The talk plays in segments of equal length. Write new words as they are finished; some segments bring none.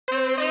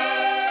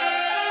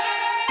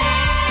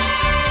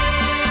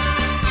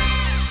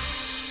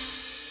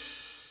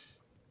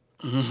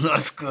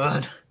That's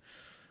good.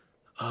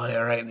 Oh, yeah,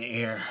 right in the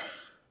ear.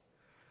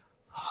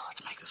 Oh,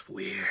 let's make this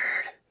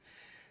weird.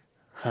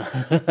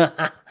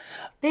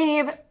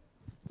 Babe.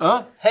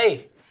 Oh,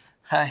 hey.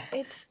 Hi.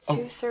 It's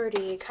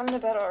 2:30. Come to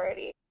bed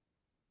already.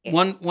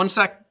 One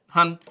sec,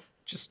 hun.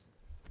 Just...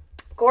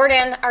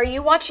 Gordon, are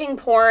you watching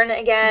porn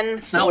again?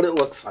 It's not what it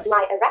looks like.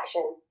 My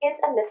erection is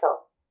a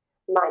missile.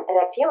 Mein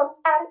Erektion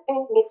är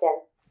un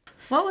missile.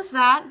 What was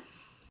that?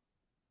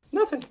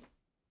 Nothing.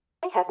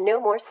 I have no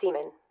more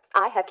semen.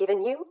 I have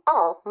given you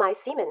all my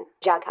semen.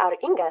 Jag har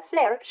inga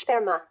fler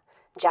sperma.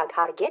 Jag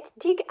har gett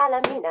dig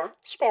alla mina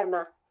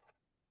sperma.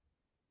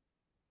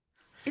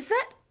 Is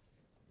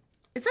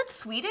that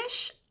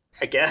Swedish?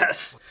 I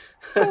guess.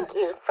 Thank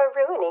you for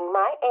ruining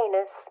my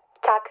anus.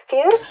 Tack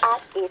för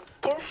att du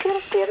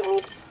förstör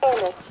mitt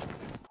anus.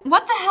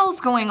 What the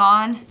hell's going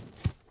on?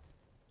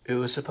 It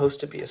was supposed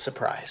to be a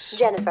surprise.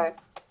 Jennifer,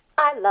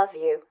 I love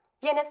you.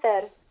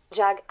 Jennifer,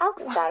 jag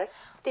älskar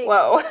dig.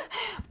 Whoa.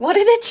 What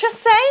did it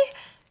just say?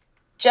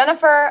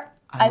 Jennifer,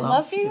 I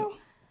love you.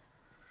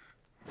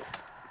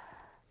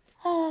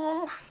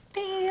 Oh,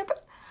 babe.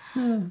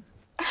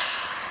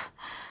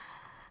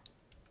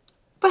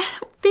 But,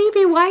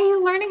 baby, why are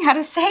you learning how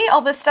to say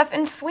all this stuff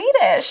in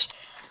Swedish?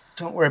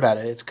 Don't worry about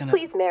it. It's gonna...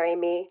 Please marry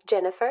me,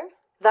 Jennifer.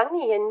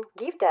 Vagnen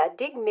gifta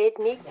dig med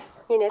mig,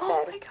 Jennifer.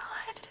 Oh, my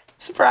God.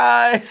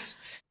 Surprise!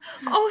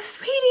 Oh,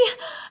 sweetie.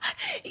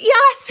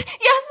 Yes,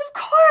 of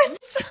course.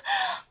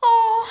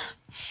 Oh.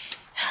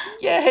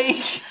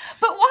 Yay!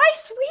 But why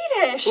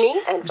Swedish?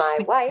 Me and my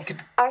wife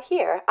are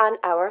here on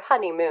our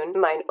honeymoon.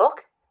 Mein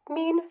och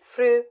min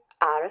fru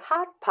är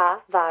här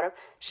på vår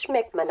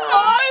smekmanad.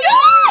 Oh, no!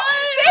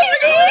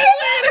 Baby!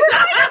 We're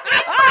going to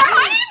see our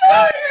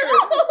honeymoon!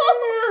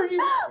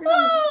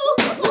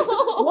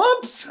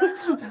 Whoops!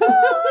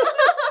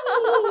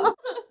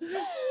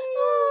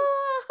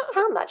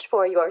 How much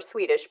for your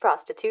Swedish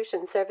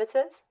prostitution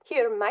services?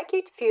 Hur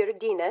mycket för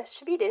dina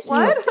Swedish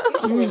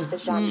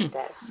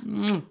prostitutionstjänster?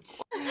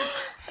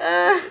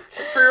 It's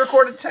a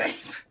pre-recorded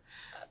tape.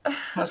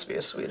 Must be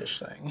a Swedish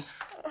thing.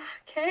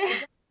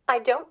 Okay. I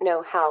don't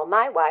know how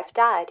my wife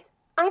died.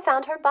 I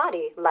found her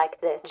body like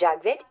this.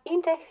 Jag vet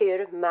inte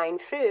hur min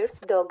fru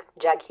dog.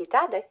 Jag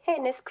hittade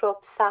hennes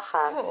kropp så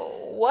här.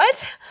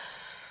 What?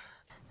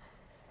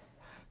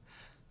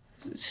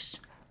 It's,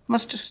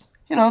 must just,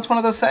 it's one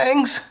of those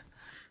sayings.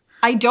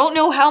 I don't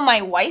know how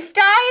my wife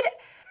died?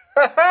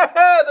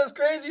 Those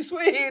crazy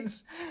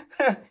Swedes.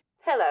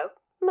 Hello,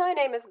 my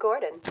name is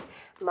Gordon.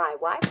 My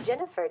wife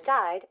Jennifer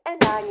died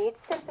and I need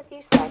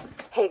sympathy sex.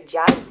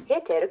 Jag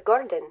heter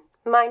Gordon.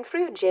 Min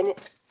fru Jen...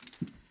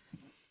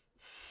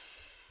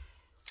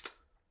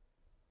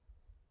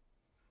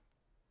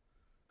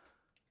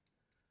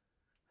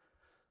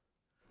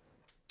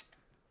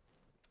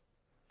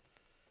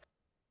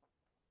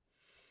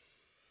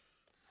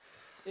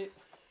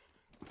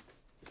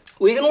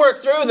 We can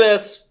work through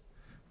this.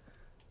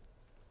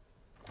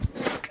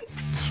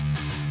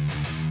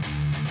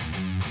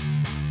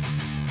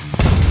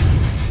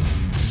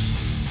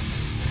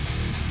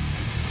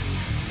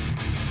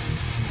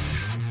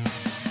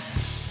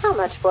 How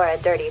much for a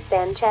dirty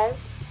Sanchez?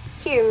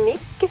 Hur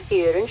mycket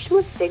för en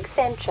smutsig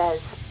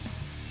Sanchez?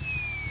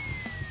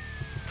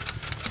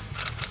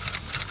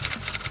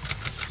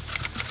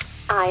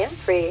 I am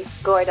free,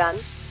 Gordon.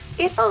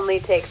 It only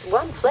takes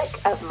one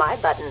flick of my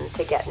button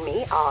to get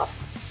me off.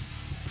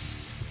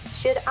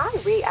 Should I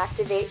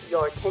reactivate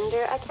your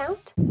Tinder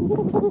account?